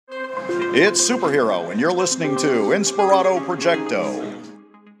It's Superhero, and you're listening to Inspirato Projecto.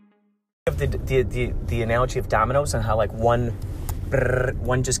 The analogy of dominoes and how like one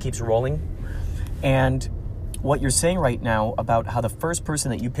just keeps rolling. And what you're saying right now about how the first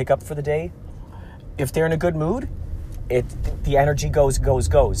person that you pick up for the day, if they're in a good mood, the energy goes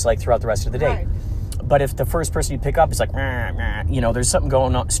like throughout the rest of the day. Right. But if the first person you pick up is like, there's something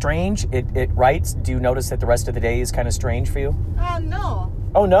going on strange, right? Do you notice that the rest of the day is kind of strange for you? No.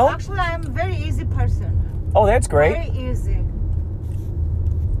 Oh, no? Actually, I'm a very easy person. Oh, that's great. Very easy.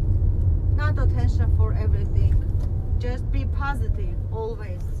 Not attention for everything. Just be positive,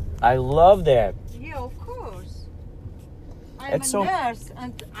 always. I love that. Yeah, of course. I'm It's a so- nurse,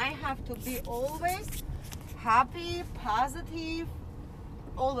 and I have to be always happy, positive,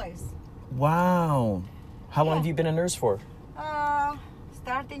 always. Wow. How long Yeah. have you been a nurse for?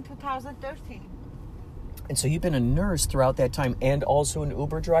 Starting 2013. And so you've been a nurse throughout that time and also an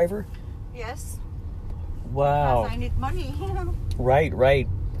Uber driver? Yes. Wow. Because I need money. Right.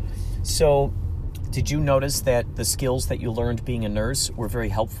 So did you notice that the skills that you learned being a nurse were very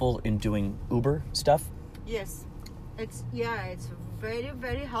helpful in doing Uber stuff? Yes. It's very,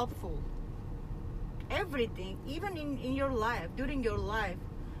 very helpful. Everything, even in your life, during your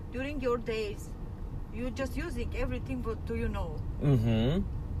days, you're just using everything. What do you know? Mm-hmm.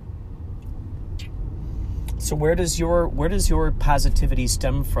 So where does your positivity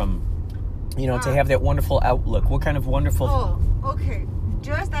stem from? To have that wonderful outlook. What kind of wonderful... Oh, okay.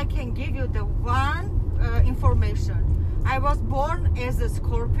 Just I can give you the one information. I was born as a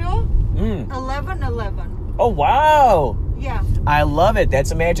Scorpio, 11/11. Oh, wow. Yeah. I love it.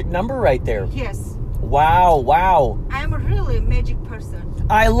 That's a magic number right there. Yes. Wow. I'm a really magic person.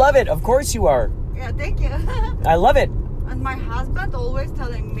 I love it. Of course you are. Yeah, thank you. I love it. And my husband always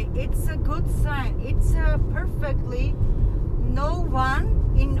telling me it's a good sign. It's perfectly no one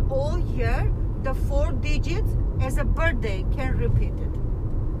in all year the 4 digits as a birthday can repeat it.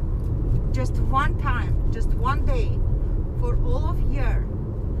 Just one time, just one day for all of year.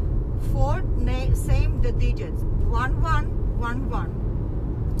 4 same the digits. 1111.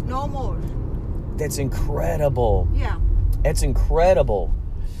 No more. That's incredible. Yeah. That's incredible.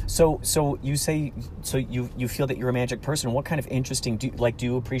 So you say, you feel that you're a magic person. What kind of interesting, do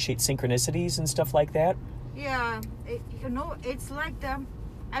you appreciate synchronicities and stuff like that? Yeah, it's like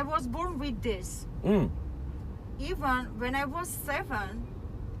I was born with this. Even when I was 7,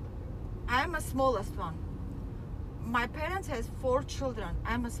 I'm the smallest one. My parents has 4 children.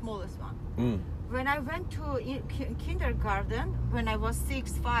 I'm the smallest one. When I went to kindergarten, when I was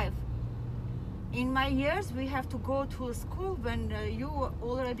 6, 5, in my years, we have to go to school when you were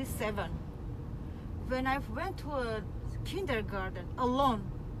already 7. When I went to a kindergarten alone.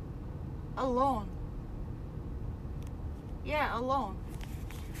 Yeah, alone.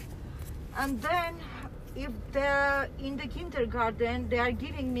 And then, if they're in the kindergarten, they are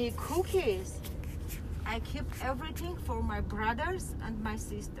giving me cookies. I keep everything for my brothers and my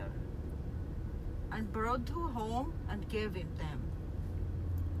sister, and brought to home and gave it them.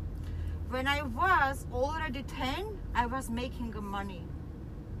 When I was already 10, I was making money.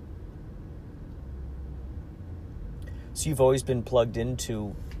 So you've always been plugged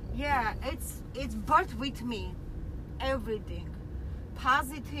into... Yeah, it's birth with me. Everything.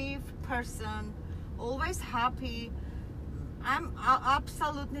 Positive person, always happy. I'm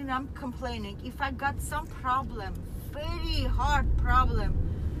absolutely not complaining. If I got some problem, very hard problem,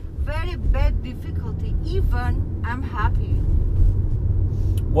 very bad difficulty, even I'm happy.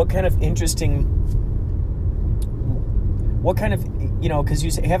 What kind of, because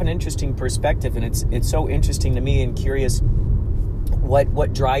you have an interesting perspective, and it's so interesting to me and curious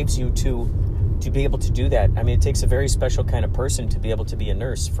what drives you to be able to do that. I mean, it takes a very special kind of person to be able to be a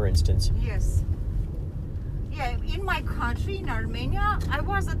nurse, for instance. Yes. Yeah, in my country, in Armenia, I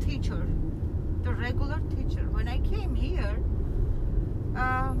was a teacher, the regular teacher. When I came here,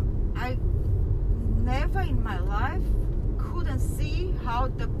 I never in my life couldn't see how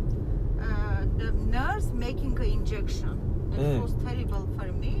the nurse making an injection. It was terrible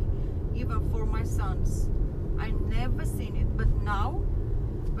for me, even for my sons. I never seen it. But now,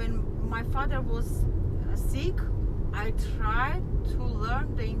 when my father was sick, I tried to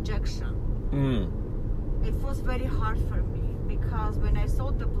learn the injection. It was very hard for me because when I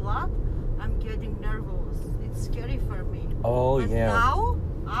saw the blood, I'm getting nervous. It's scary for me. Oh, but yeah. Now,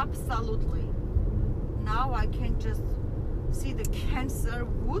 absolutely. Now I can just see the cancer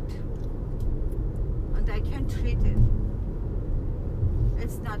wound and I can treat it.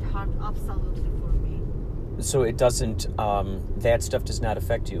 It's not hard, absolutely, for me. So it doesn't, that stuff does not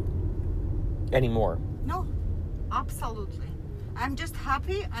affect you anymore? No, absolutely. I'm just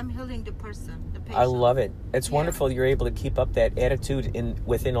happy I'm healing the person, the patient. I love it. It's Yeah. wonderful you're able to keep up that attitude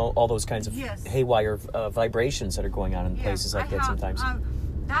within all those kinds of Yes. haywire vibrations that are going on in places like that sometimes.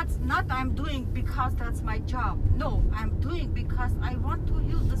 That's not I'm doing because that's my job. No, I'm doing because I want to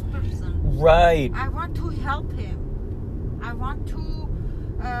heal this person. Right. I want to help him. I want to,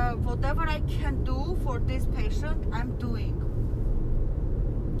 whatever I can do for this patient, I'm doing.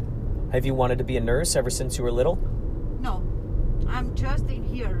 Have you wanted to be a nurse ever since you were little? No, I'm just in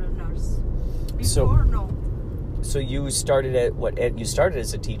here a nurse. Before, So- no. So you started you started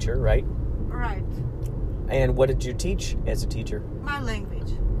as a teacher, right? Right. And what did you teach as a teacher? My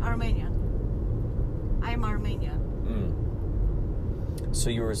language, Armenian. I'm Armenian. So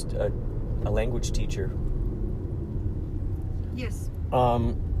you were a language teacher. Yes.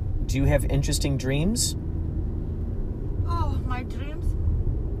 Do you have interesting dreams? Oh, my dreams.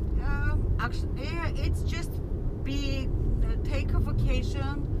 Actually, it's just take a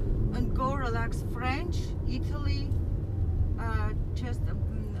vacation and go relax. French, Italy, just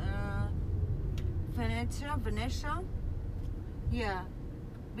Venetia. Yeah,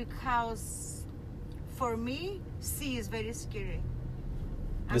 because for me, sea is very scary.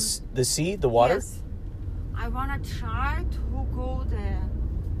 The sea, the water? Yes, I wanna try to go there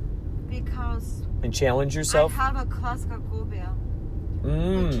because And challenge yourself? I have a claustrophobia,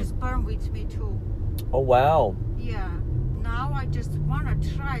 which is born with me too. Oh, wow. Yeah. Now I just wanna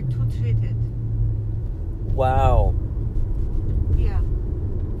try to treat it. Wow. Yeah.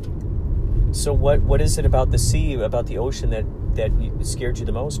 So what is it about the sea, about the ocean that scared you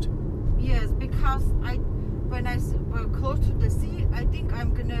the most? Yes, because when I close to the sea, I think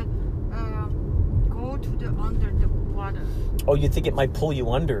I'm gonna go to the under the water. Oh, you think it might pull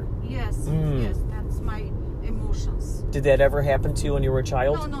you under? Yes, yes, that's my emotions. Did that ever happen to you when you were a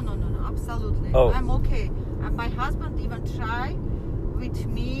child? No, absolutely. Oh. I'm okay. And my husband even tried with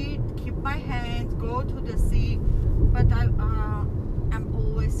me, keep my hands, go to the sea, but I'm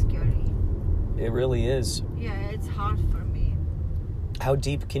always scary. It really is. Yeah, it's hard for me. How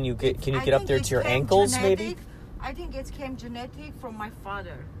deep can you get? Can you I get up think there it to your came ankles, genetic. maybe? I think it came genetic from my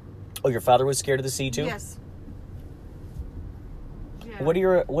father. Oh, your father was scared of the sea too. Yes. Yeah. What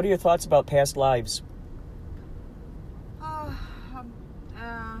are your thoughts about past lives?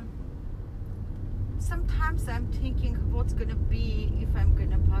 Sometimes I'm thinking what's gonna be if I'm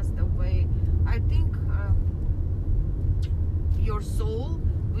gonna pass away. I think your soul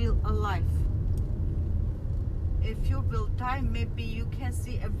will alive. If you will die, maybe you can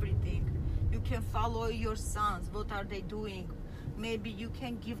see everything. You can follow your sons. What are they doing? Maybe you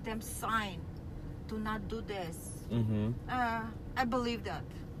can give them sign. Do not do this. Mm-hmm. I believe that.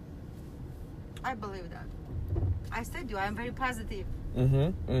 I said you, I'm very positive.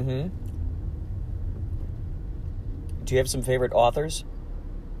 Mm-hmm. Mm-hmm. Do you have some favorite authors?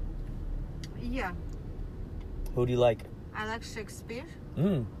 Yeah, Who do you like? I like Shakespeare.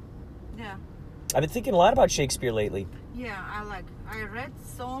 Yeah. I've been thinking a lot about Shakespeare lately. Yeah, I read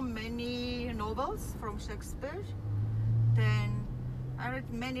so many novels from Shakespeare. Then I read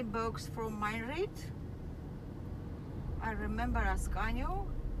many books from Meinrad. I remember Ascanio.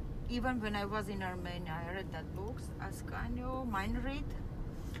 Even when I was in Armenia, I read that books. Ascanio, Meinrad.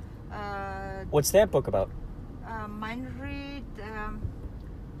 What's that book about? Meinrad.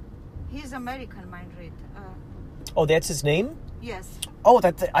 He's American, Meinrad. Oh, that's his name? Yes. Oh,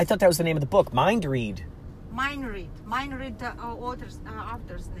 I thought that was the name of the book. Mind Read. Meinrad. Meinrad, the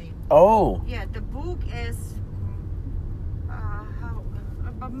author's name. Oh. Yeah, the book is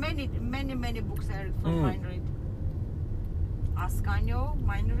many books I read from Meinrad. Ascanio,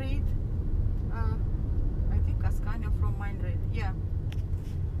 Meinrad. I think Ascanio from Meinrad. Yeah.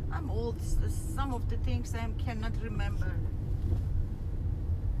 I'm old. Some of the things I cannot remember.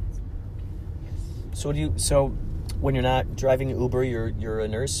 Yes. So when you're not driving Uber, you're a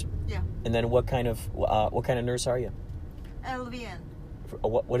nurse? Yeah. And then what kind of nurse are you? LVN.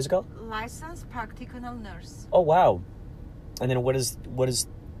 What is it called? Licensed practical nurse. Oh, wow. And then what is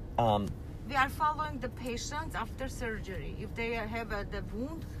We are following the patients after surgery. If they have the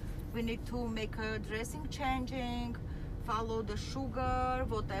wound, we need to make a dressing changing, follow the sugar,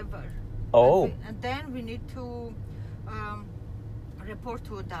 whatever. Oh. And then we need to report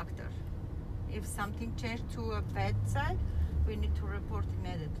to a doctor. If something changed to a bedside, we need to report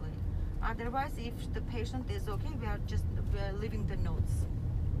immediately. Otherwise, if the patient is okay, we are leaving the notes.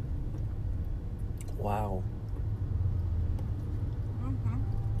 Wow. Mm-hmm.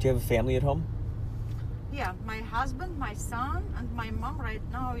 Do you have a family at home? Yeah, my husband, my son, and my mom right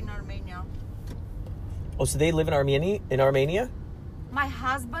now in Armenia. Oh, so they live in Armenia? My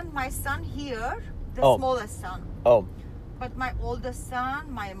husband, my son here, the Oh. smallest son. Oh. But my oldest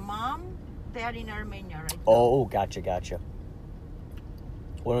son, my mom, they are in Armenia right now. Oh, gotcha.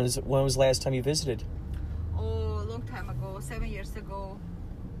 When was the last time you visited? Oh, a long time ago, 7 years ago.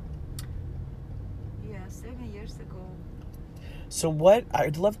 Yeah, 7 years ago. So what,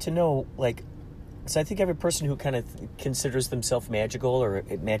 I'd love to know, like, because I think every person who kind of considers themselves magical or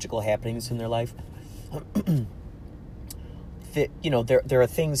magical happenings in their life, that, you know, there are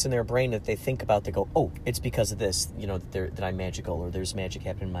things in their brain that they think about that go, oh, it's because of this, you know, that I'm magical or there's magic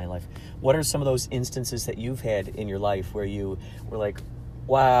happening in my life. What are some of those instances that you've had in your life where you were like,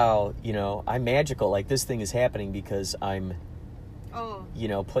 wow, you know, I'm magical, like this thing is happening because I'm, you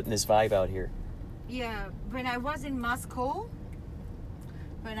know, putting this vibe out here? Yeah, when I was in Moscow,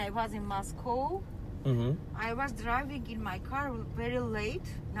 Mm-hmm. I was driving in my car very late,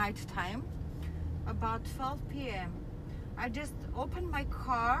 night time, about 12 p.m. I just opened my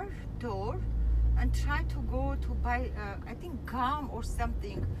car door and tried to go to buy, I think gum or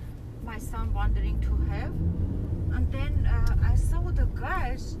something my son wanting to have. And then I saw the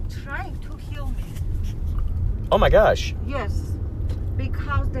guys trying to kill me. Oh my gosh. Yes,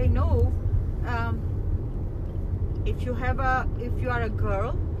 because they know if you are a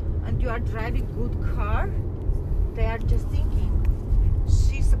girl and you are driving good car, they are just thinking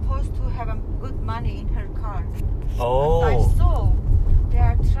she's supposed to have good money in her car. Oh. And I saw they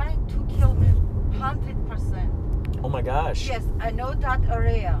are trying to kill me, 100%. Oh my gosh. Yes, I know that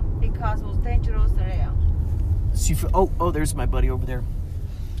area because it was dangerous area. So you there's my buddy over there.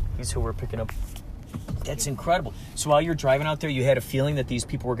 He's who we're picking up. That's incredible. So while you're driving out there, you had a feeling that these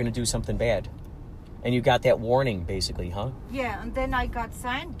people were going to do something bad. And you got that warning, basically, huh? Yeah, and then I got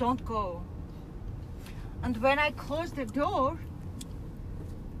sign, don't go. And when I closed the door,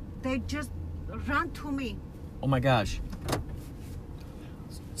 they just ran to me. Oh my gosh.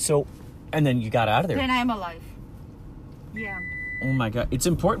 So, and then you got out of there. Then I'm alive. Yeah. Oh my God. It's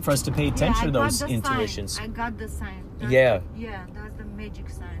important for us to pay attention to those intuitions. I got the sign. Yeah. That's the magic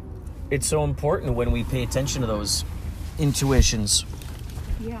sign. It's so important when we pay attention to those intuitions.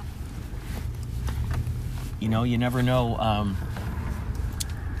 Yeah. You know, you never know.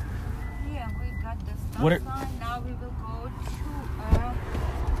 Yeah, we got the stop What are- sign. Now we will go to...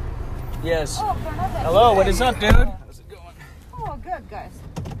 Yes. Oh, Fernanda. Hello, what is up, dude? How's it going? Oh, good, guys.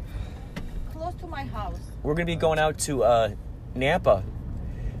 Close to my house. We're going to be going out to Napa.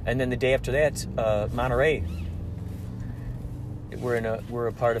 And then the day after that, Monterey. We're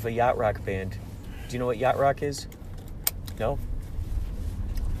a part of a yacht rock band. Do you know what yacht rock is? No?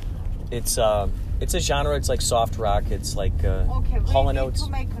 It's a genre. It's like soft rock. It's like Okay, we Hall & need Oates. to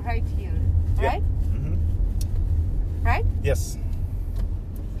make right here, Yeah. right? Mm-hmm. Right? Yes.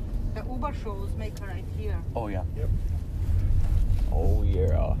 The Uber shows make right here. Oh yeah. Yep. Oh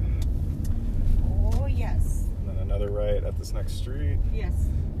yeah. Oh yes, And then another right at this next street yes.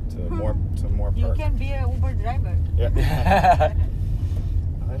 to more You park. can be an Uber driver. Yeah.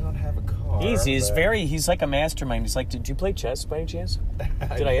 I don't have a car. He's but he's like a mastermind. He's like, did you play chess by any chance?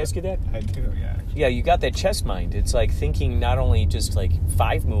 Did I ask you that? I do, yeah. Yeah, you got that chess mind. It's like thinking not only just like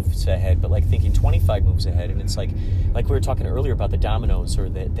 5 moves ahead, but like thinking 25 moves ahead. And it's like we were talking earlier about the dominoes or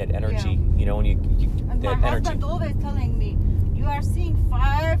that energy, Yeah. you know, when you And that my energy. husband always telling me, you are seeing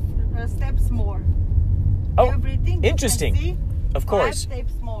 5 steps more. Oh, Everything you interesting. can see, Of course. 5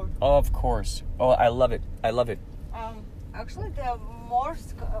 steps more. Oh, of course. Oh, I love it. I love it. Actually, the more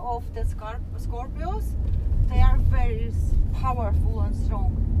of the Scorpios, they are very powerful and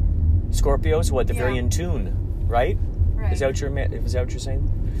strong. Scorpios, what? They're very Yeah. in tune, right? Right. Is that what you're saying?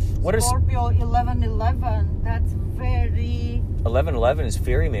 What is Scorpio 1111? That's very 1111 is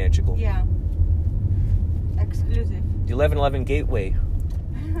very magical. yeah exclusive. The 1111 gateway,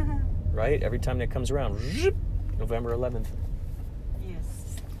 right? Every time that comes around, zip, November 11th.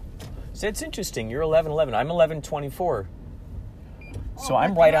 Yes. So it's interesting. You're 1111. I'm 1124. So Oh,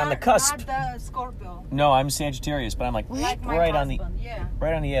 I'm but right you on the are cusp. Not the Scorpio. No, I'm Sagittarius, but I'm like Like my right husband. on the Yeah.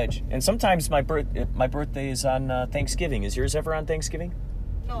 right on the edge. And sometimes my birthday is on Thanksgiving. Is yours ever on Thanksgiving?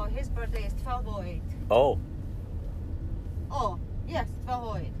 No, his birthday is 1208. Oh, Oh, yes,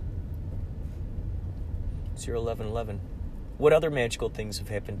 1208. so you're 1111. What other magical things have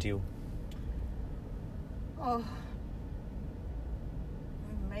happened to you? Oh,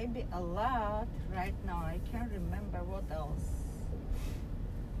 maybe a lot right now. I can't remember what else.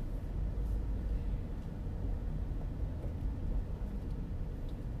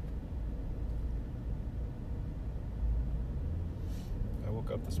 I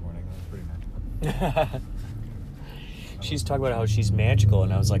woke up this morning. That was pretty magical. She's talking about how she's magical,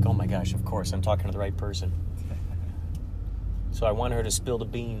 and I was like, oh my gosh, of course, I'm talking to the right person. So I want her to spill the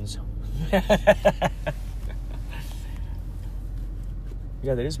beans.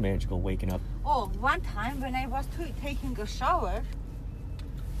 Yeah, that is magical, waking up. Oh, one time when I was taking a shower,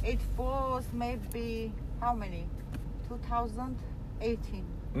 it was maybe, how many?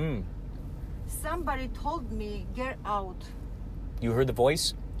 2018. Somebody told me, get out. You heard the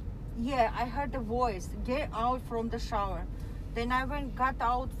voice? Yeah, I heard the voice, get out from the shower. Then I got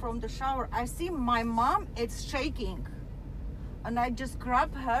out from the shower. I see my mom, it's shaking. And I just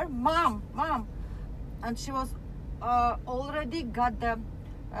grabbed her, mom. And she was already got the,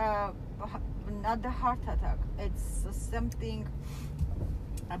 not the heart attack. It's something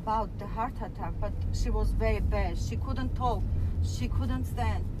about the heart attack, but she was very bad. She couldn't talk. She couldn't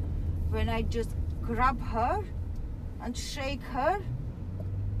stand. When I just grabbed her and shake her,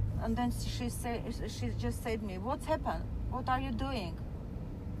 and then she just said to me, what's happened? What are you doing?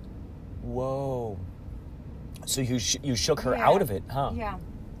 Whoa. So you shook her Yeah. out of it, huh? Yeah.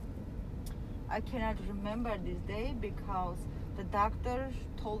 I cannot remember this day because the doctor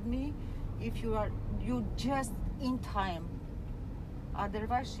told me if you just in time,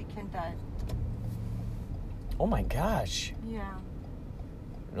 otherwise she can die. Oh my gosh. Yeah.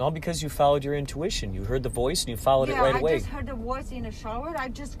 And all because you followed your intuition. You heard the voice and you followed it right away. I just heard the voice in the shower. I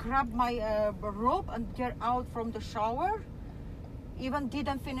just grabbed my robe and get out from the shower. Even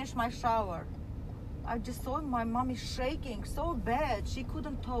didn't finish my shower. I just saw my mom is shaking so bad. She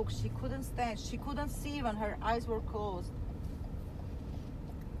couldn't talk. She couldn't stand. She couldn't see even. Her eyes were closed.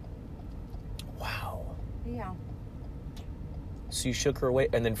 Wow. Yeah. So you shook her away,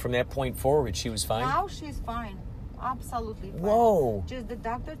 and then from that point forward, she was fine? Now she's fine. Absolutely fine. Whoa. Just the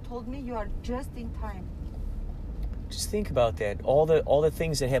doctor told me you are just in time. Just think about that. All the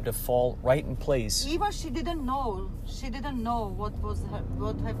things that have to fall right in place. Even she didn't know. She didn't know what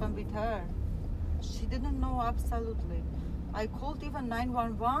happened with her. She didn't know absolutely. I called even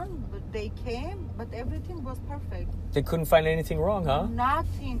 911, but they came, but everything was perfect. They couldn't find anything wrong, huh?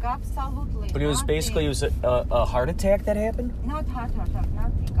 Nothing, absolutely. But it was basically a heart attack that happened? Not heart attack,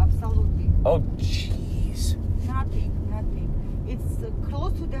 nothing, absolutely. Oh, jeez. Nothing. It's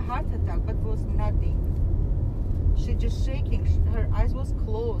close to the heart attack, but was nothing. She just shaking. Her eyes was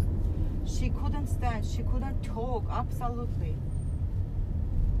closed. She couldn't stand. She couldn't talk. Absolutely.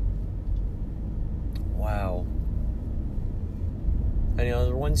 Wow. Any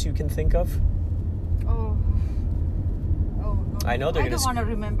other ones you can think of? Oh no. I know they're I gonna don't want to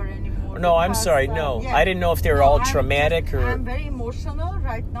remember anymore. No, I'm because, sorry. No, yeah. I didn't know if they were No, all I'm traumatic just, or. I'm very emotional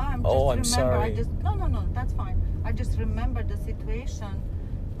right now. I'm I'm sorry. No, that's fine. I just remember the situation,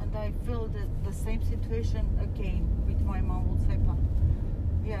 and I feel the same situation again with my mom would happen.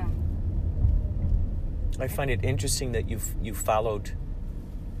 Yeah. I find it interesting that you followed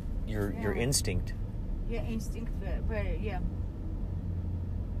your Yeah. instinct. Yeah, instinct, very, yeah.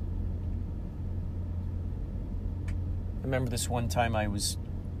 I remember this one time I was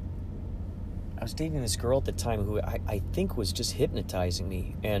dating this girl at the time who I think was just hypnotizing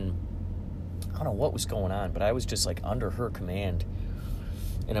me, and I don't know what was going on, but I was just like under her command.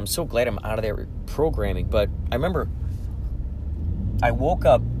 And I'm so glad I'm out of that programming. But I remember I woke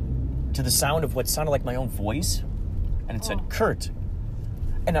up to the sound of what sounded like my own voice, and it said, Kurt.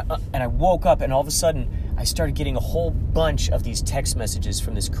 And I woke up, and all of a sudden, I started getting a whole bunch of these text messages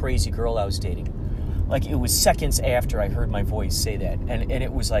from this crazy girl I was dating. Like, it was seconds after I heard my voice say that. And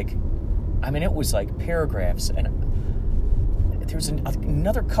it was like, it was like paragraphs. And there was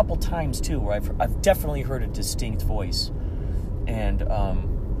another couple times, too, where I've definitely heard a distinct voice. And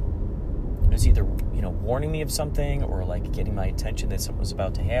it was either, warning me of something or, like, getting my attention that something was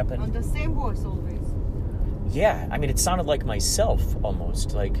about to happen. And the same voice always. Yeah, it sounded like myself,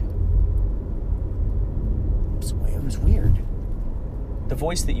 almost. Like, it was weird. The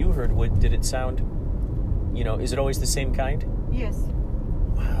voice that you heard, did it sound, is it always the same kind? Yes.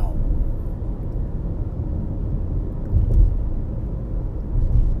 Wow.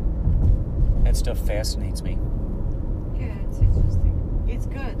 That stuff fascinates me. Yeah, it's interesting. It's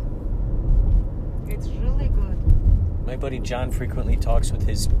good. It's really good. My buddy John frequently talks with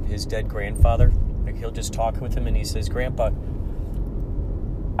his dead grandfather. Like, he'll just talk with him, and he says, Grandpa,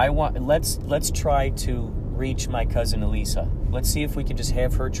 let's try to reach my cousin Elisa. Let's see if we can just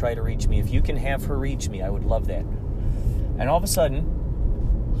have her try to reach me. If you can have her reach me, I would love that. And all of a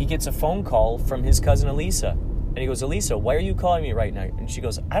sudden, he gets a phone call from his cousin Elisa. And he goes, Elisa, why are you calling me right now? And she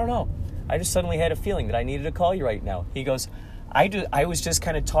goes, I don't know. I just suddenly had a feeling that I needed to call you right now. He goes, I was just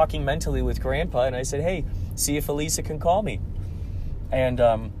kind of talking mentally with Grandpa, and I said, hey, see if Elisa can call me. And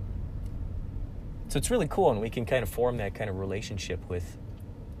so it's really cool, and we can kind of form that kind of relationship with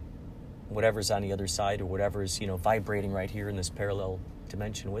whatever's on the other side or whatever's, vibrating right here in this parallel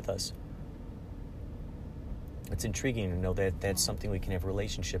dimension with us. It's intriguing to know that that's something we can have a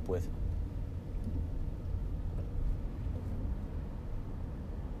relationship with.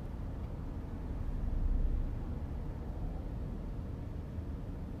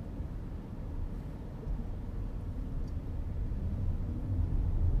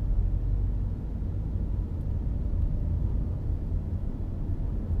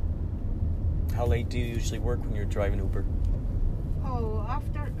 How late do you usually work when you're driving Uber? Oh,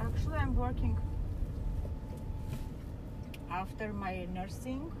 actually I'm working after my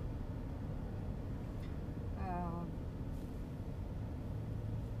nursing.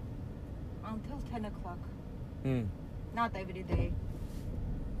 Until 10 o'clock. Not every day.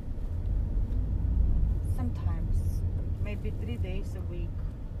 Sometimes, maybe 3 days a week,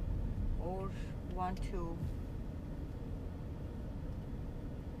 or 1, 2.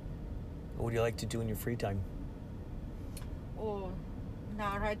 What do you like to do in your free time? Oh,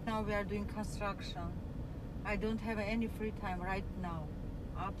 right now we are doing construction. I don't have any free time right now.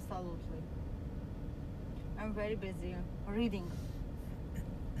 Absolutely. I'm very busy reading.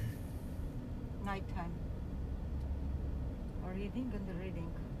 Nighttime. Reading and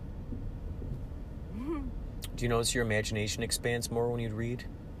reading. Do you notice your imagination expands more when you read?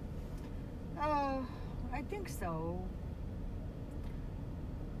 I think so.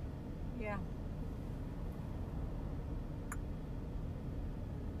 Yeah.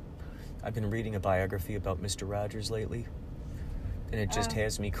 I've been reading a biography about Mr. Rogers lately, and it just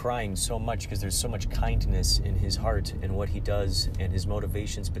has me crying so much because there's so much kindness in his heart and what he does and his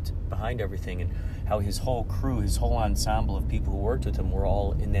motivations behind everything, and how his whole crew, his whole ensemble of people who worked with him were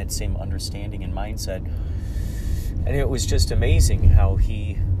all in that same understanding and mindset. And it was just amazing how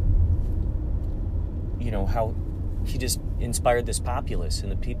he just inspired this populace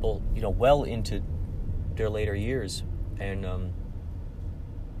and the people, well into their later years. And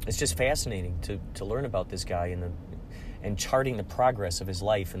it's just fascinating to learn about this guy and charting the progress of his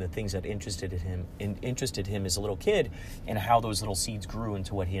life and the things that interested him as a little kid, and how those little seeds grew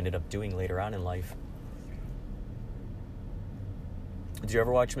into what he ended up doing later on in life. Did you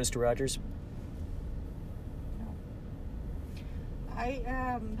ever watch Mr. Rogers? I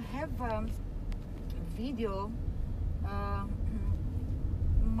have a video.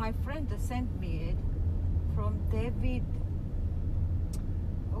 My friend sent me it from David.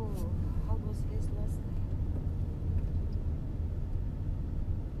 Oh, how was his last name?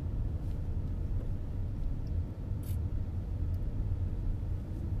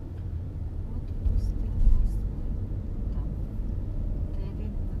 What was the last name?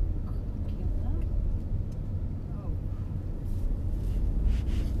 David McKenna? Oh.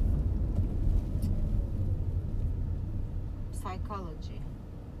 Psychology.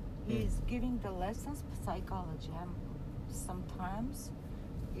 He's giving the lessons psychology. Sometimes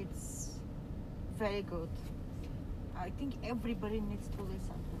it's very good. I think everybody needs to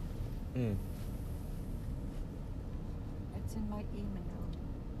listen to it. It's in my email.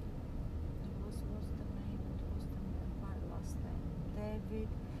 What was the name? My last name.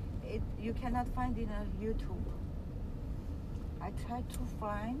 David. You cannot find it on YouTube. I tried to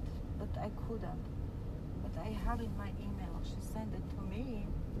find, but I couldn't. But I have in my email. She sent it to me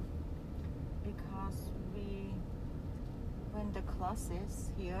because we went the classes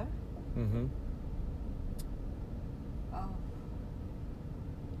here. Mm-hmm.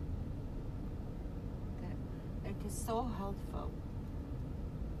 It is so helpful.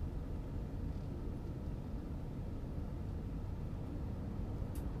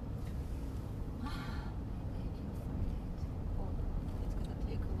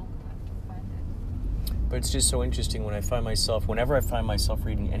 But it's just so interesting whenever I find myself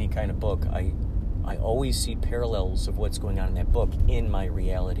reading any kind of book, I always see parallels of what's going on in that book in my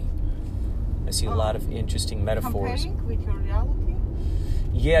reality. I see a lot of interesting metaphors. Comparing with your reality?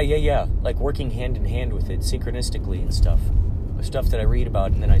 Yeah. Like working hand in hand with it, synchronistically and stuff. Stuff that I read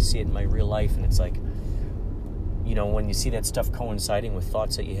about, and then I see it in my real life, and it's like, when you see that stuff coinciding with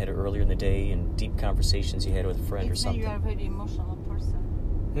thoughts that you had earlier in the day and deep conversations you had with a friend or something. You are a very emotional person.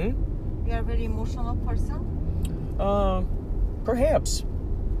 You are a very emotional person? Perhaps.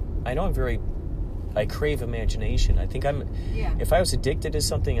 I know I crave imagination. I think if I was addicted to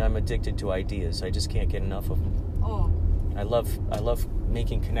something, I'm addicted to ideas. I just can't get enough of them. Oh. I love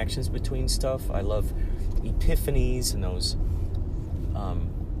making connections between stuff. I love epiphanies and those,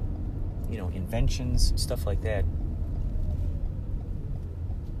 inventions, stuff like that.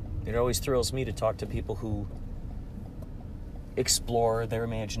 It always thrills me to talk to people who explore their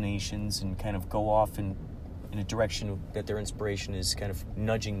imaginations and kind of go off in a direction that their inspiration is kind of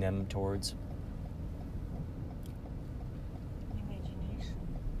nudging them towards. Imagination.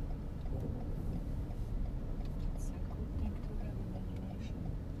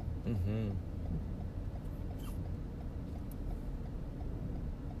 Mm-hmm.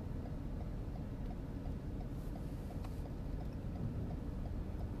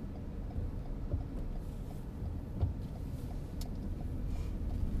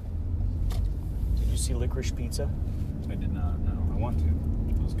 Did you see Licorice Pizza? I did not. No, I want to.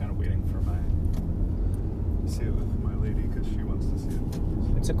 I was kind of waiting for see it with my lady because she wants to see it.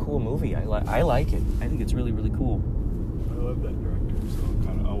 It's a cool movie. I like it. I think it's really, really cool. I love that director, so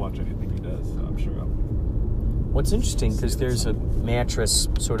I'll watch anything he does. So I'm sure I'll. What's interesting, because there's a mattress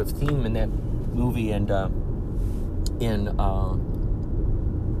sort of theme in that movie, and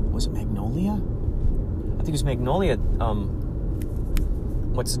was it Magnolia? I think it was Magnolia.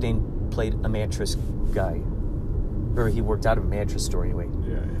 What's his name? Played a mattress guy, or he worked out of a mattress store anyway.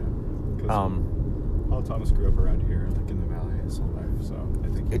 Yeah. Paul Thomas grew up around here, like in the valley, his whole life. So I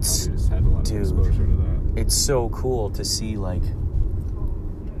think he It's- probably just had a lot of exposure to that. It's so cool to see like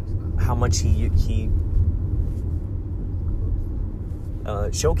how much he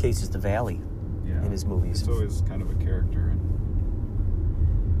showcases the valley Yeah. in his movies. It's always kind of a character, and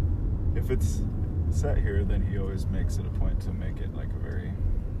if it's set here, then he always makes it a point to make it like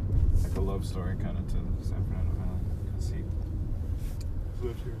a love story kind of to San Fernando Valley, because he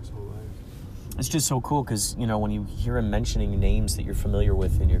lived here his whole life. It's just so cool because, you know, when you hear him mentioning names that you're familiar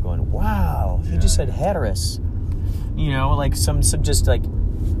with and you're going, wow, he just said Hatteras. You know, like some just like...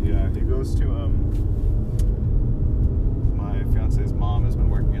 Yeah, he goes to, my fiance's mom has been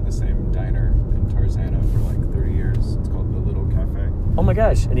working at the same diner in Tarzana for like 30 years. It's called The Little Cafe. Oh my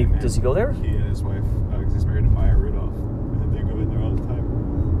gosh. And does he go there? He and his wife, because he's married to Maya Rudolph, and they go in there all the time.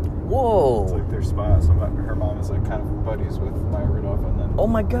 Whoa. It's like their spot. So her mom is like kind of buddies with Maya Rudolph, and then Oh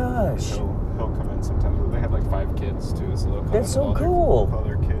my gosh. he'll come in sometimes. They have like 5 kids too, so they'll come That's in so with cool. all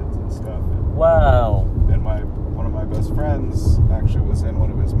their kids and stuff. Wow. And one of my best friends actually was in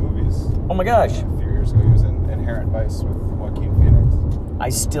one of his movies. Oh my gosh. A few years ago, he was in Inherent Vice with Joaquin Phoenix. I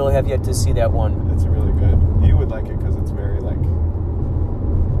still have yet to see that one. It's really good. You would like it because it's very like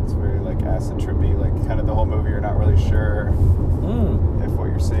acid trippy. Like kind of the whole movie, you're not really sure if what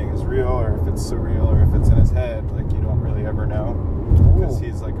you're seeing is real or if it's surreal or if it's in his head. Like you don't really ever know because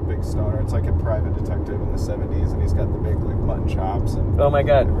he's like a big stoner. It's like a private detective in the 70s, and he's got the big like mutton chops, and Oh my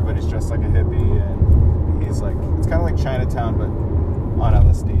god. everybody's dressed like a hippie, and he's like, it's kind of like Chinatown but on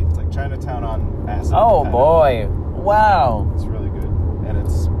LSD. It's like Chinatown on acid. Oh kind of. boy. Wow. It's really good, and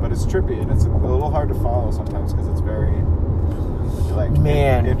it's trippy, and it's a little hard to follow sometimes because it's very like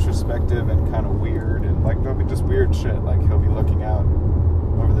Man. introspective and kind of weird, and like there'll be just weird shit. Like he'll be looking out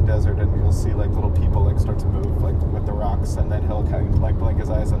over the desert, and you'll see like little people like start to move like with the rocks, and then he'll kind of like blink his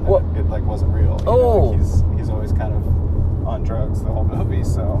eyes, and then it like wasn't real. You know, like, he's always kind of on drugs the whole movie.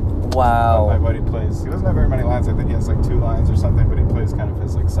 So Wow. my buddy plays. He doesn't have very many lines. I think he has like 2 lines or something, but he plays kind of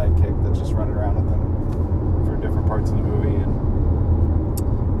his like sidekick that's just running around with him for different parts of the movie.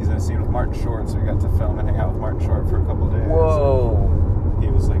 And he's in a scene with Martin Short, so we got to film and hang out with Martin Short for a couple of days. Whoa. He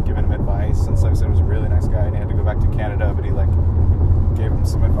was like giving him advice, and like I said, he was a really nice guy, and he had to go back to Canada, but he like gave him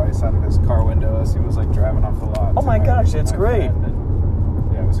some advice out of his car window as he was like driving off the lot. Oh my gosh, that's great.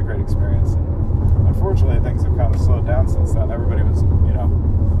 And, yeah, it was a great experience. And unfortunately, things have kind of slowed down since then. Everybody was, you know,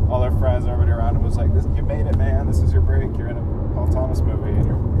 all our friends, everybody around him was like, "You made it, man. This is your break. You're in a Paul Thomas movie, and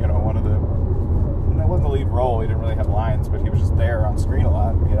you're, you know, one of the." It wasn't the lead role. He didn't really have lines, but he was just there on screen a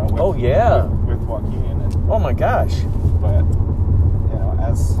lot. You know. With, Oh, yeah. With Joaquin. And, Oh my gosh. but you know,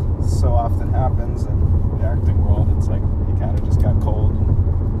 as so often happens in the acting world, it's like he kind of just got cold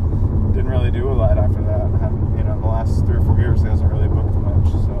and didn't really do a lot after that. You know, in the last 3 or 4 years, he hasn't really booked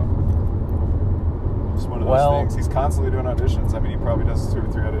much. So just one of those things. He's constantly doing auditions. I mean, he probably does 2 or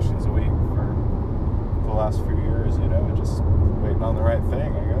 3 auditions a week for the last few years. You know, and just waiting on the right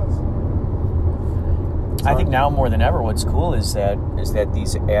thing, I guess. I think now more than ever, what's cool is that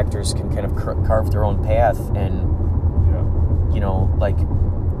these actors can kind of carve their own path, and you know, like,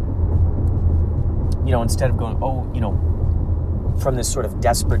 you know, instead of going, oh, you know, from this sort of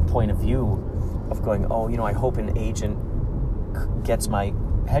desperate point of view of going, oh, you know, I hope an agent gets my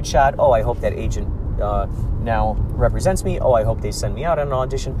headshot. Oh, I hope that agent now represents me. Oh, I hope they send me out on an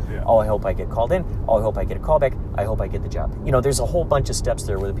audition. Yeah. Oh, I hope I get called in. Oh, I hope I get a callback. I hope I get the job. You know, there's a whole bunch of steps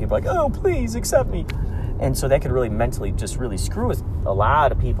there where the people are like, oh, please accept me. And so that could really mentally just really screw with a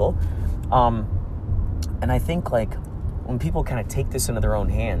lot of people. And I think, like, when people kind of take this into their own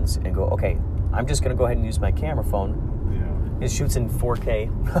hands and go, okay, I'm just going to go ahead and use my camera phone. Yeah. It shoots in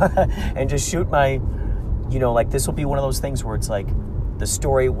 4K and just shoot my, you know, like, this will be one of those things where it's like the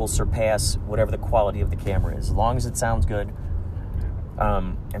story will surpass whatever the quality of the camera is, as long as it sounds good.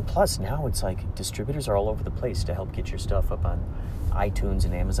 And plus, now it's like distributors are all over the place to help get your stuff up on iTunes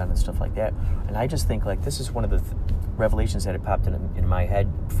and Amazon and stuff like that. And I just think like this is one of the revelations that have popped in my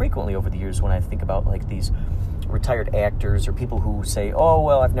head frequently over the years when I think about like these retired actors or people who say, oh,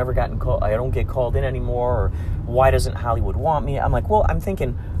 well, I've never gotten called, I don't get called in anymore, or why doesn't Hollywood want me? I'm like, well, I'm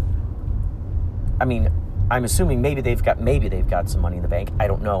thinking, I mean, I'm assuming maybe they've got some money in the bank. I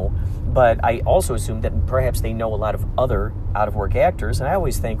don't know. But I also assume that perhaps they know a lot of other out-of-work actors. And I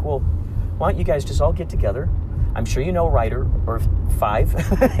always think, well, why don't you guys just all get together? I'm sure you know a writer or 5.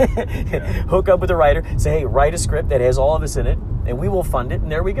 Hook up with a writer. Say, hey, write a script that has all of us in it, and we will fund it,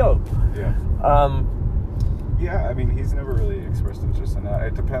 and there we go. Yeah. Yeah, I mean, he's never really expressed interest in that.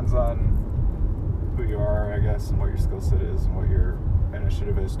 It depends on who you are, I guess, and what your skill set is and what your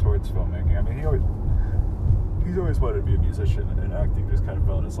initiative is towards filmmaking. I mean, he's always wanted to be a musician, and acting just kind of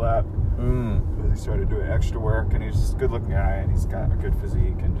fell in his lap because he started doing extra work, and he's just a good-looking guy, and he's got a good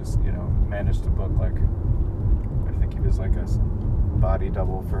physique, and just, you know, managed to book, like, I think he was like a body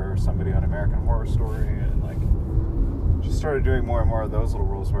double for somebody on American Horror Story, and like just started doing more and more of those little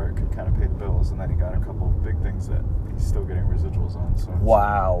roles where it could kind of pay the bills, and then he got a couple of big things that he's still getting residuals on. So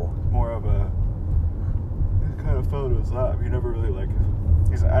wow, more of a kind of fell to his lap. He never really like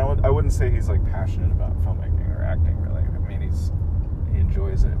I wouldn't say he's like passionate about filmmaking or acting really. I mean he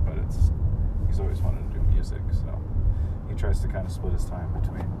enjoys it, but he's always wanted to do music, so he tries to kind of split his time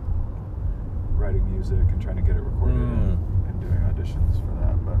between writing music and trying to get it recorded and doing auditions for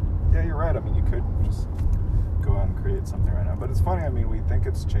that. But yeah, you're right. I mean, you could just go out and create something right now. But it's funny, I mean, we think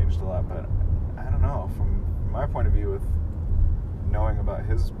it's changed a lot, but I don't know. From my point of view, with knowing about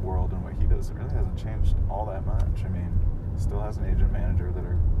his world and what he does, it really hasn't changed all that much. I mean, he still has an agent manager that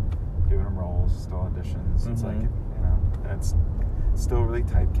are giving him roles, still auditions. It's like, you know, and it's still really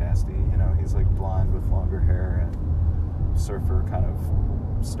typecasty. You know, he's like blonde with longer hair and surfer kind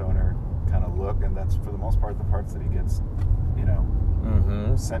of stoner kind of look, and that's for the most part the parts that he gets, you know,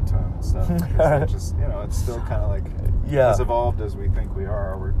 sent to him and stuff. It's just, you know, it's still kind of like as evolved as we think we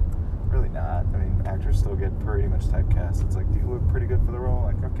are. We're really not. I mean, actors still get pretty much typecast. It's like, do you look pretty good for the role?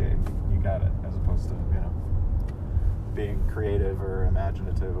 Like, okay, you got it. As opposed to, you know, being creative or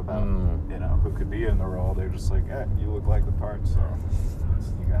imaginative about, you know, who could be in the role. They're just like, you look like the part, so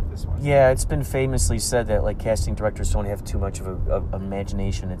you got this one. Yeah, it's been famously said that like casting directors don't have too much of a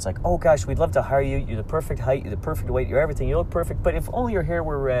imagination. It's like, oh gosh, we'd love to hire you. You're the perfect height. You're the perfect weight. You're everything. You look perfect. But if only your hair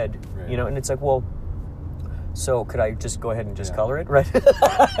were red, you know. And it's like, well, so could I just go ahead and just color it, right?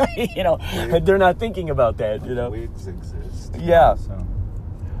 You know, they're not thinking about that. You know, wigs exist. Yeah. So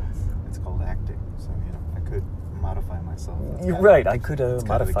it's called acting. So you know, I could modify myself. You're right. I could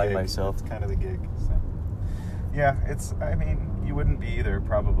modify myself. It's kind of the gig. So yeah, it's. I mean, you wouldn't be either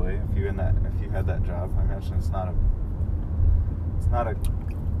probably if you had that job. I imagine it's not a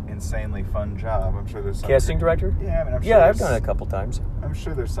insanely fun job. I'm sure there's some casting director. Yeah, I mean, I'm sure. I've done it a couple times. I'm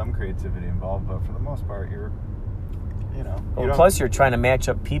sure there's some creativity involved, but for the most part, you're, you know. Well, plus you're trying to match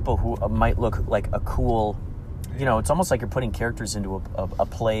up people who might look like a cool. You know, it's almost like you're putting characters into a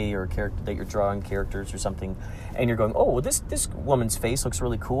play or character that you're drawing characters or something, and you're going, oh, well, this woman's face looks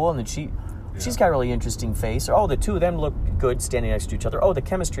really cool, and then she's got a really interesting face, or oh, the two of them look good standing next to each other. Oh, the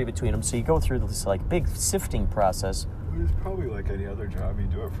chemistry between them. So you go through this like big sifting process. It's probably like any other job. You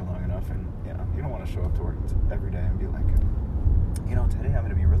do it for long enough, and you know you don't want to show up to work every day and be like, you know, today I'm going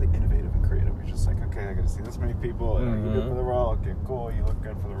to be really innovative and creative. You're just like, okay, I got to see this many people. Are you good for the role? Okay, cool. You look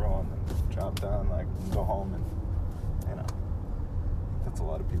good for the role, and then job done. Like, go home, and you know, that's a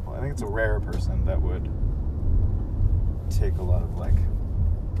lot of people. I think it's a rare person that would take a lot of like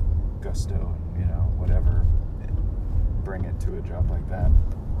gusto and, you know, whatever, bring it to a job like that.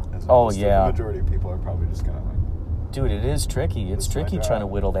 As opposed to the majority of people are probably just gonna like. Dude, it is tricky. It's tricky trying to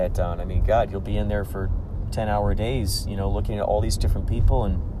whittle that down. I mean, God, you'll be in there for 10-hour days, you know, looking at all these different people,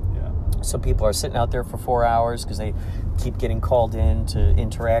 and some people are sitting out there for 4 hours because they keep getting called in to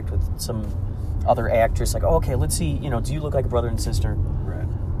interact with some other actress. Like, oh, okay, let's see, you know, do you look like a brother and sister? Right.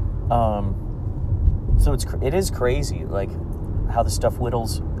 So it is crazy, like how the stuff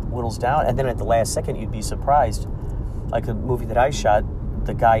whittles down, and then at the last second, you'd be surprised. Like a movie that I shot,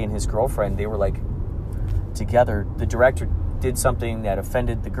 the guy and his girlfriend, they were like together. The director did something that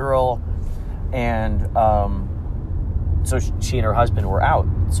offended the girl, and so she and her husband were out,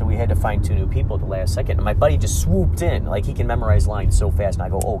 so we had to find 2 new people at the last second, and my buddy just swooped in. Like, he can memorize lines so fast, and I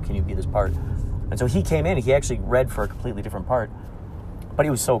go, oh, can you be this part? And so he came in, he actually read for a completely different part, but he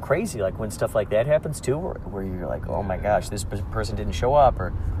was so crazy, like when stuff like that happens too, where you're like, oh my gosh, this person didn't show up,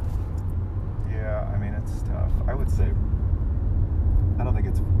 or I mean, it's tough. I would say I don't think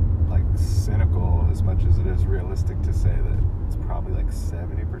it's like cynical as much as it is realistic to say that it's probably like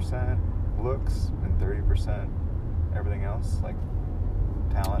 70% looks and 30% everything else. Like,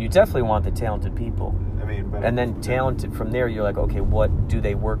 talent. You definitely want the talented people. I mean, but And then talented from there, you're like, okay, what do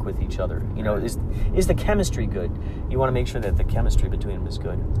they work with each other? You know, is the chemistry good? You want to make sure that the chemistry between them is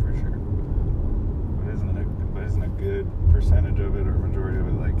good. For sure. But isn't a good percentage of it or majority of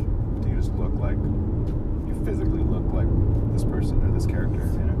it like, do you just look like, you physically look like this person or this character,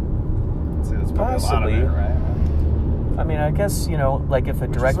 you know? I'd say that's probably Possibly. a lot of it, right? I mean, I guess, you know, like if a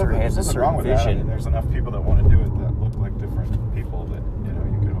director has a certain wrong with that. I vision. mean, there's enough people that want to do it that look like different people that, you know,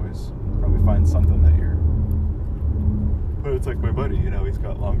 you could always probably find something that you're, but it's like my buddy, you know, he's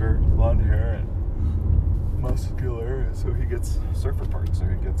got longer blonde hair and muscular, so he gets surfer parts, or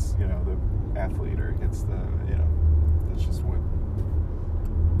he gets, you know, the athlete, or he gets the, you know, that's just what,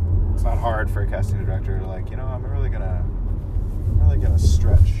 it's not hard for a casting director to like, you know, I'm really gonna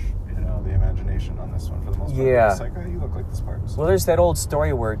stretch, you know, the imagination on this one for the most part. Yeah. It's like, oh, you look like this part. So, Well, there's that old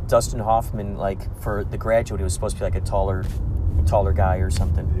story where Dustin Hoffman, like, for The Graduate, he was supposed to be like a taller guy or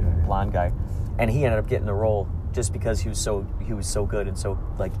something, Yeah. blonde guy. And he ended up getting the role just because he was so good and so,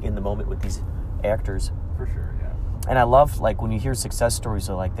 like, in the moment with these actors. for sure, yeah. And I love, like, when you hear success stories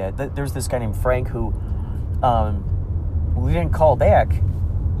like that. There's this guy named Frank who we didn't call back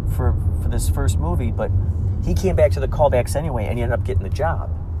for this first movie, but he came back to the callbacks anyway, and he ended up getting the job.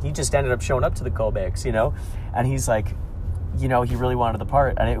 He just ended up showing up to the callbacks, you know? And he's like, you know, he really wanted the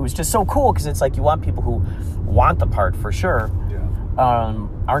part. And it was just so cool, because it's like you want people who want the part for sure, Yeah.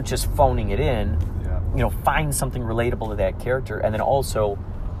 aren't just phoning it in. Yeah. You know, find something relatable to that character, and then also,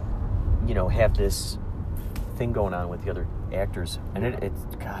 you know, have this thing going on with the other actors. And it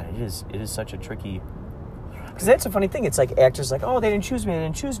is such a tricky, because that's a funny thing. It's like actors like, oh, they didn't choose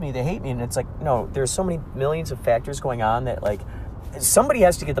me, they hate me. And it's like, no, there's so many millions of factors going on that, like, somebody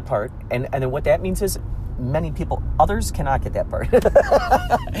has to get the part, and then what that means is many people, others cannot get that part.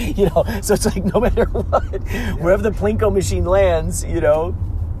 You know, so it's like no matter what, wherever the Plinko machine lands, you know.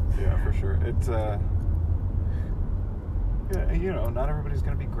 Yeah, for sure. It's yeah, you know, not everybody's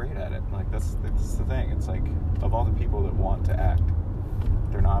gonna be great at it. Like that's the thing. It's like, of all the people that want to act,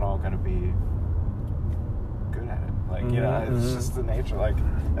 they're not all gonna be good at it. Like, you know, it's just the nature. Like,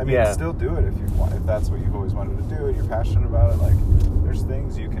 I mean, Yeah. still do it if you want, if that's what you've always wanted to do, you're passionate about it. Like, there's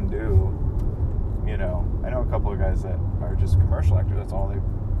things you can do. You know, I know a couple of guys that are just commercial actors. That's all they've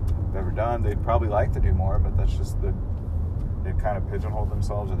ever done. They'd probably like to do more, but that's just they've kind of pigeonholed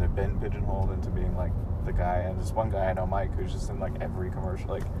themselves, or they've been pigeonholed into being like the guy. And there's one guy I know, Mike, who's just in like every commercial.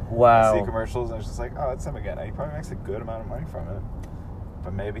 Like, Wow. I see commercials and it's just like, oh, it's him again. And he probably makes a good amount of money from it,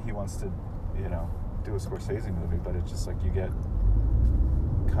 but maybe he wants to, you know, do a Scorsese movie. But it's just like you get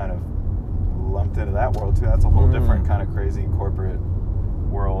kind of lumped into that world too. That's a whole different kind of crazy corporate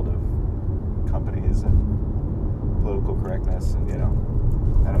world of companies and political correctness, and, you know,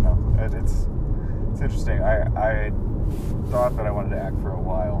 I don't know. It's interesting. I thought that I wanted to act for a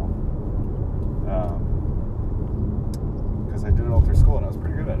while, because I did it all through school and I was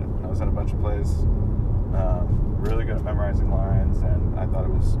pretty good at it. I was in a bunch of plays, really good at memorizing lines, and I thought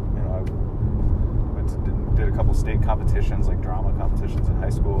it was, you know, I went to, did a couple state competitions, like drama competitions in high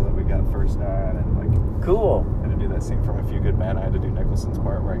school that we got first at, and like Cool. I had to do that scene from A Few Good Men. I had to do Nicholson's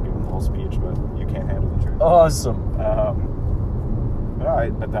part where I give him the whole speech, but you can't handle the truth. Awesome.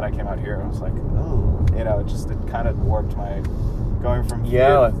 But then I came out here and I was like, oh, you know, it kind of warped my going from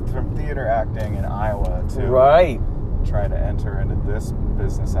from theater acting in Iowa to Right. trying to enter into this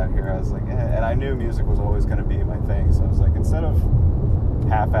business out here. I was like, and I knew music was always going to be my thing, so I was like, instead of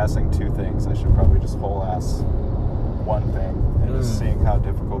half-assing two things, I should probably just whole-ass one thing, and just seeing how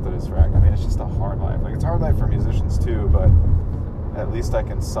difficult it is for acting. I mean, it's just a hard life. Like, it's a hard life for musicians too, but at least I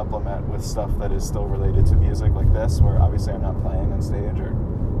can supplement with stuff that is still related to music, like this, where obviously I'm not playing on stage or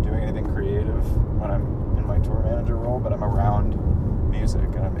doing anything creative when I'm in my tour manager role, but I'm around music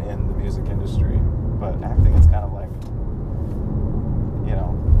and I'm in the music industry. But acting, it's kind of like, you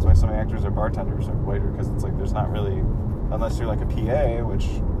know, that's why so many actors are bartenders or waiters, because it's like there's not really, unless you're like a PA, which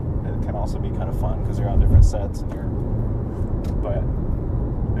it can also be kind of fun because you're on different sets and you're, but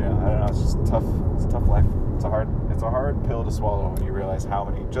yeah, I don't know, it's just tough. It's a tough life. It's a hard pill to swallow when you realize how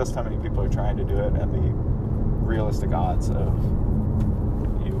many people are trying to do it, and the realistic odds of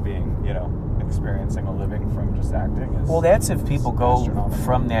you being, you know, experiencing a living from just acting is, Well, that's if people go astronomical.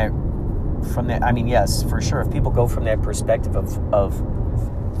 from that. I mean, yes, for sure. If people go from that perspective of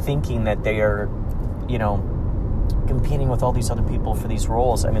thinking that they are, you know, competing with all these other people for these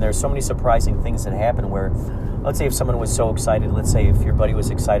roles. I mean, there's so many surprising things that happen where, let's say if someone was so excited, let's say if your buddy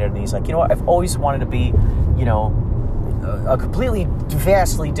was excited and he's like, you know what, I've always wanted to be, you know, a completely,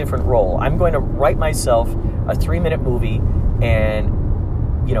 vastly different role. I'm going to write myself a 3-minute movie and,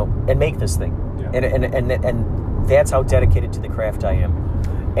 you know, and make this thing. Yeah. And that's how dedicated to the craft I am.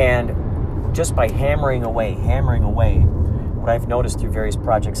 And just by hammering away, what I've noticed through various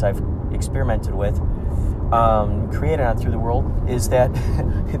projects I've experimented with, created on Through the World, is that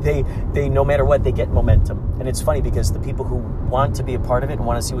they no matter what, they get momentum. And it's funny because the people who want to be a part of it and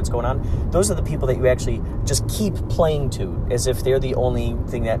want to see what's going on, those are the people that you actually just keep playing to as if they're the only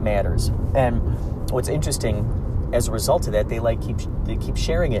thing that matters. And what's interesting, as a result of that, they keep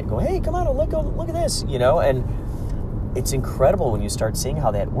sharing it, go, hey, come on, look at this, you know. And it's incredible when you start seeing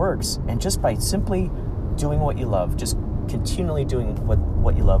how that works. And just by simply doing what you love, just continually doing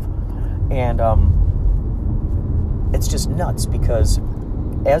what you love, and it's just nuts, because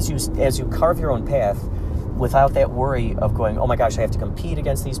as you carve your own path without that worry of going, oh my gosh, I have to compete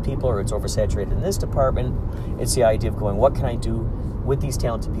against these people, or it's oversaturated in this department. It's the idea of going, what can I do with these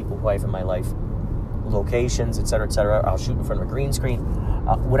talented people who I have in my life, locations, et cetera, I'll shoot in front of a green screen,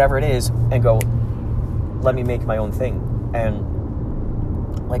 whatever it is, and go, let me make my own thing.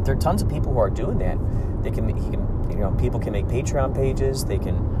 And like, there are tons of people who are doing that. People can make Patreon pages. They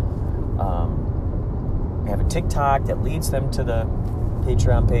can have a TikTok that leads them to the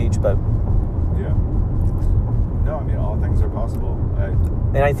Patreon page. But yeah, no, I mean, all things are possible.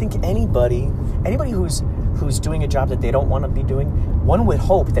 And I think anybody who's doing a job that they don't want to be doing, one would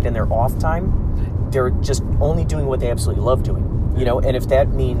hope that in their off time, they're just only doing what they absolutely love doing. You know, and if that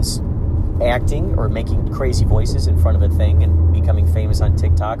means acting or making crazy voices in front of a thing and becoming famous on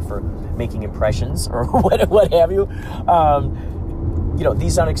TikTok for making impressions or what have you,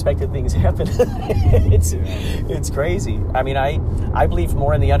 these unexpected things happen. It's crazy. I mean, I believe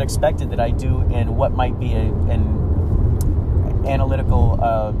more in the unexpected than I do in what might be an analytical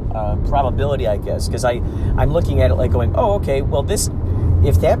probability, I guess, because I'm looking at it like going, oh, okay, well,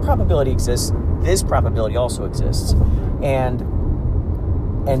 if that probability exists, this probability also exists. And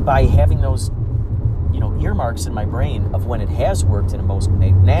by having those, earmarks in my brain of when it has worked in a most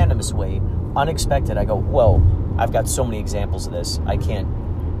magnanimous way, unexpected, I go, whoa, I've got so many examples of this. I can't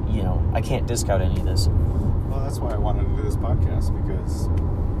discount any of this. Well, that's why I wanted to do this podcast, because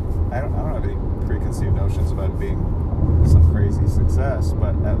I don't have any preconceived notions about it being some crazy success,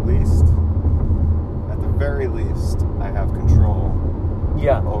 but at the very least, I have control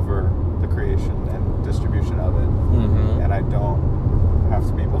over the creation and distribution of it. Mm-hmm. And I don't have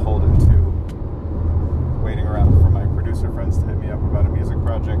to be beholden to waiting around for my producer friends to hit me up about a music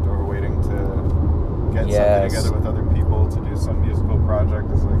project, or waiting to get something together with other people to do some musical project.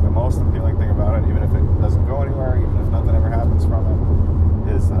 Is like the most appealing thing about it, even if it doesn't go anywhere, even if nothing ever happens from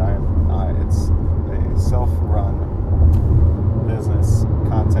it, is that it's a self-run business,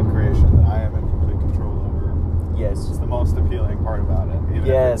 content creation that I am in complete control over. Yes. It's the most appealing part about it. Even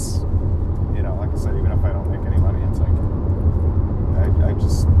if it's, like I said, even if I don't make any money, it's like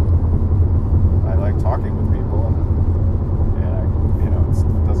I like talking with people, and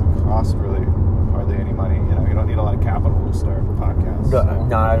it doesn't cost really hardly any money. You don't need a lot of capital to start a podcast.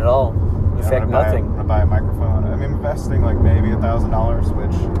 Not at all. In fact, nothing. I'm gonna buy a microphone. I'm investing like maybe $1,000,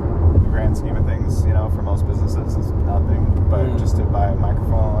 which in the grand scheme of things, for most businesses is nothing. But just to buy a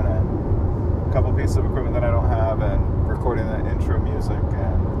microphone and a couple pieces of equipment that I don't have, and recording the intro music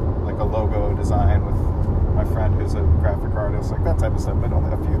and like a logo design with my friend who's a graphic artist, like that type of stuff. But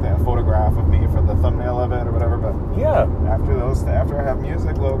only a few things, a photograph of me for the thumbnail of it or whatever. But yeah, after I have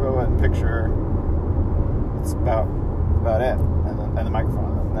music, logo, and picture, it's about it, and the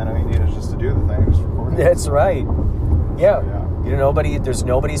microphone. And then all you need is just to do the thing, just record it. That's right. Yeah. So, there's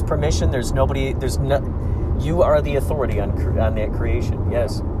nobody's permission. You are the authority on that creation.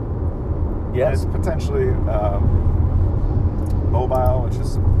 Yes. Yes. It's potentially mobile, which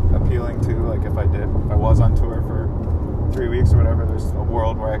is appealing too. Like if I was on tour for 3 weeks or whatever, there's a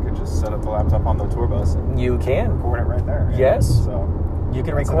world where I could just set up the laptop on the tour bus and you can record it right there. Yes. So you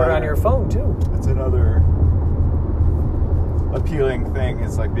can record it on your phone too. That's another appealing thing,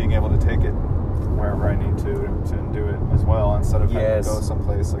 is like being able to take it wherever I need to do it as well, instead of having to go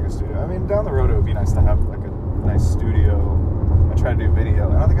someplace like a studio. I mean, down the road it would be nice to have like a nice studio. I try to do video.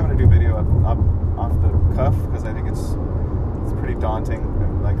 I don't think I'm going to do video up off the cuff, because I think it's pretty daunting.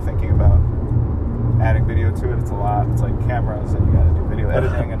 And like thinking about adding video to it, it's a lot. It's like cameras, and you got to do video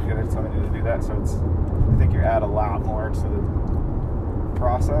editing, and you got to get somebody to do that. So I think you add a lot more to the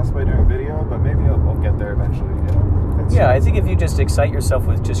process by doing video, but maybe we'll get there eventually. I think if you just excite yourself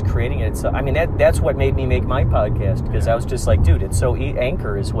with just creating it, that's what made me make my podcast, because I was just like, dude, it's so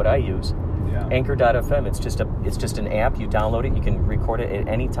Anchor is what I use. Yeah. Anchor.fm. It's just an app. You download it. You can record it at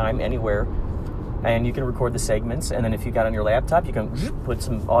any time, anywhere, and you can record the segments. And then if you got on your laptop, you can put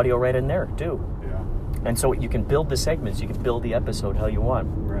some audio right in there too. Yeah. And so you can build the segments. You can build the episode how you want.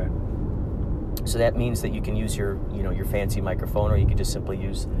 Right. So that means that you can use your, your fancy microphone, or you could just simply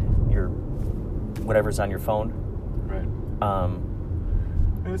use your whatever's on your phone. Right.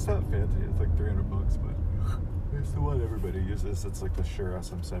 And it's not fancy. It's like $300, but it's the one everybody uses. It's like the Shure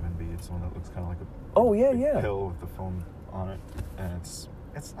SM7B. It's the one that looks kind of like a pill with the foam on it, and it's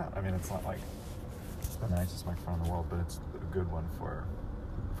not. I mean, it's not like the nicest microphone in the world, but it's a good one for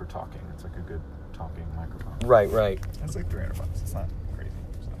talking. It's like a good talking microphone. Right. It's like $300. It's not crazy.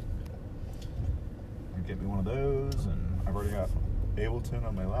 So get me one of those, and I've already got Ableton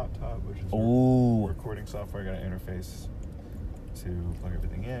on my laptop, which is recording software. I got an interface to plug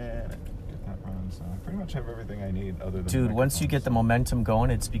everything in and get that running. So I pretty much have everything I need other than Dude, once you get the momentum going,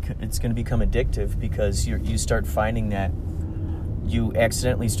 it's going to become addictive, because you start finding that you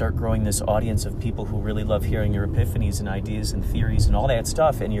accidentally start growing this audience of people who really love hearing your epiphanies and ideas and theories and all that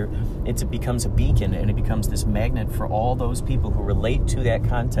stuff, and it becomes a beacon, and it becomes this magnet for all those people who relate to that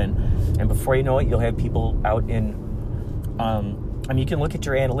content. And before you know it, you'll have people out in you can look at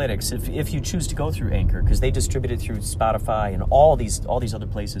your analytics if you choose to go through Anchor, because they distribute it through Spotify and all these other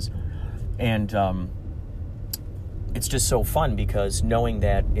places, and it's just so fun, because knowing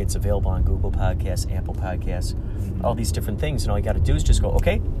that it's available on Google Podcasts, Apple Podcasts, all these different things, and all you got to do is just go,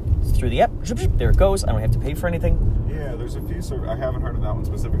 okay, through the app, there it goes. I don't have to pay for anything. Yeah, there's a few. I haven't heard of that one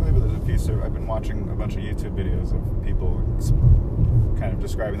specifically, but there's a few. I've been watching a bunch of YouTube videos of people kind of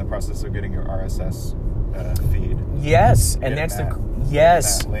describing the process of getting your RSS feed. Yes, and that's that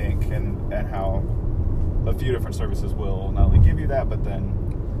link, and how a few different services will not only give you that, but then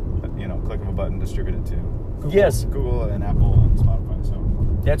click of a button, distribute it to Google and Apple and Spotify. So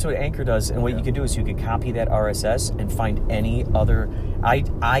that's what Anchor does. And what you can do is you can copy that RSS and find any other.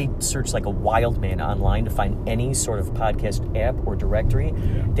 I searched like a wild man online to find any sort of podcast app or directory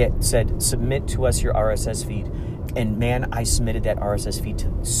that said submit to us your RSS feed. And man, I submitted that RSS feed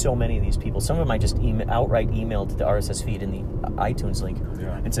to so many of these people. Some of them I just outright emailed the RSS feed in the iTunes link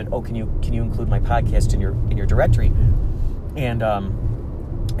and said, "Oh, can you include my podcast in your directory?" And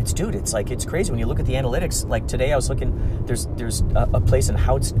it's crazy when you look at the analytics. Like today, I was looking. There's a place in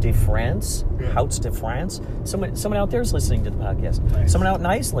Houts de France. Someone out there is listening to the podcast. Nice. Someone out in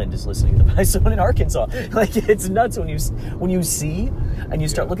Iceland is listening to the podcast. Someone in Arkansas. Like, it's nuts when you see and you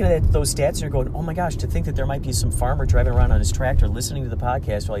start looking at those stats, and you're going, oh my gosh, to think that there might be some farmer driving around on his tractor listening to the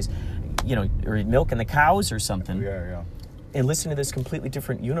podcast while he's, or milking the cows or something. Yeah. And listening to this completely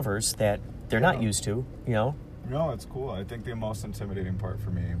different universe that they're not used to. No, it's cool. I think the most intimidating part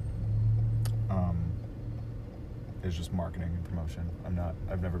for me is just marketing and promotion.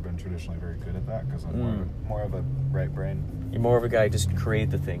 I've never been traditionally very good at that, because I'm more of a right brain. You're more of a guy just create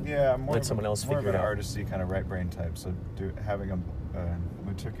the thing. Yeah, let someone else figure it out. More of an artisty kind of right brain type. So having a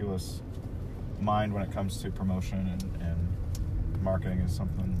meticulous mind when it comes to promotion and marketing is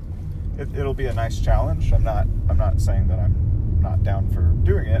something. It'll be a nice challenge. I'm not saying that I'm not down for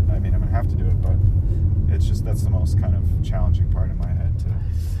doing it. I mean, I'm gonna have to do it, but it's just that's the most kind of challenging part in my head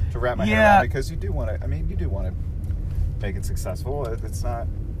to wrap my head around, because you do want to make it successful. It's not.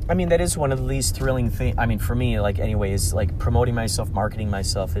 I mean, that is one of the least thrilling things. I mean, for me, is like promoting myself, marketing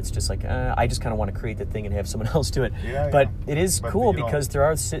myself. It's just like, I just kind of want to create the thing and have someone else do it. But it is cool, because there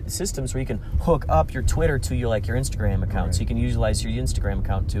are systems where you can hook up your Twitter to your Instagram account. Right. So you can utilize your Instagram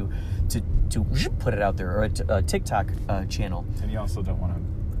account to put it out there, or a TikTok channel. And you also don't want to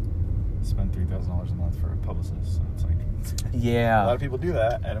spend $3,000 a month for a publicist. So it's like, a lot of people do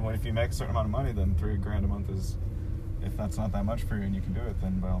that, and if you make a certain amount of money, then $3,000 a month is. If that's not that much for you and you can do it,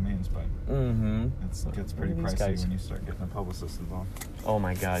 then by all means. But it gets pretty pricey when you start getting a publicist involved. Oh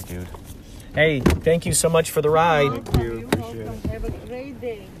my God, dude! Hey, thank you so much for the ride. Thank you. Appreciate it. Have a great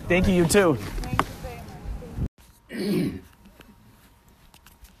day. Thank you too. Thank you very much.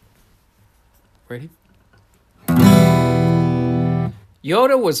 Ready?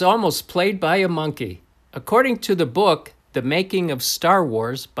 Yoda was almost played by a monkey. According to the book The Making of Star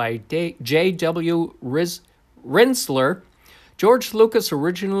Wars by J.W. Rinsler, George Lucas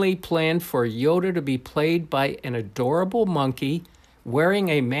originally planned for Yoda to be played by an adorable monkey wearing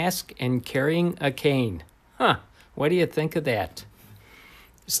a mask and carrying a cane. What do you think of that?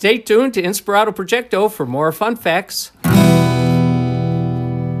 Stay tuned to Inspirato Projecto for more fun facts.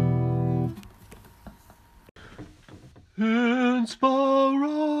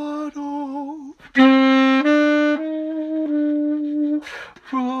 Inspirato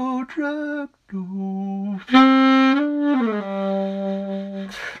Projecto.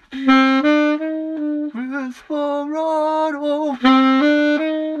 Inspirato.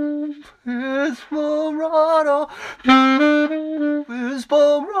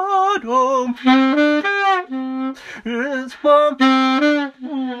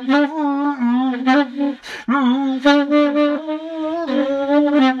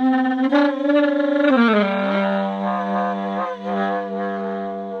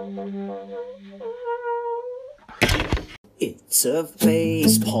 It's a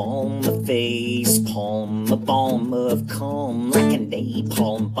face palm, a balm of calm, like a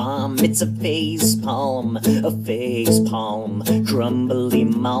napalm bomb. It's a face palm, crumbly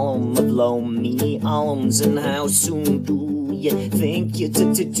malm of loamy alms. And how soon do you think you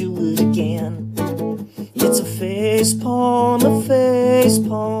to do it again? It's a face palm,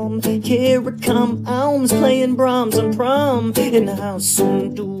 here it come alms, playing Brahms on prom. And how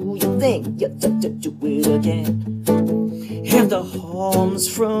soon do you think you to do it again? And the Holmes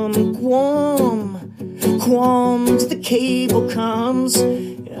from Guam to the cable comes,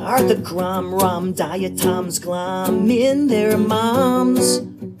 are the Rom diatoms glom in their moms.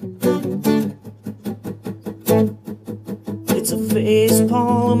 It's a face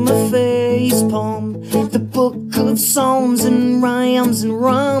palm, the book of psalms and rhymes and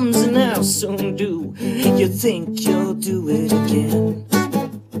rhymes. And how soon do you think you'll do it again?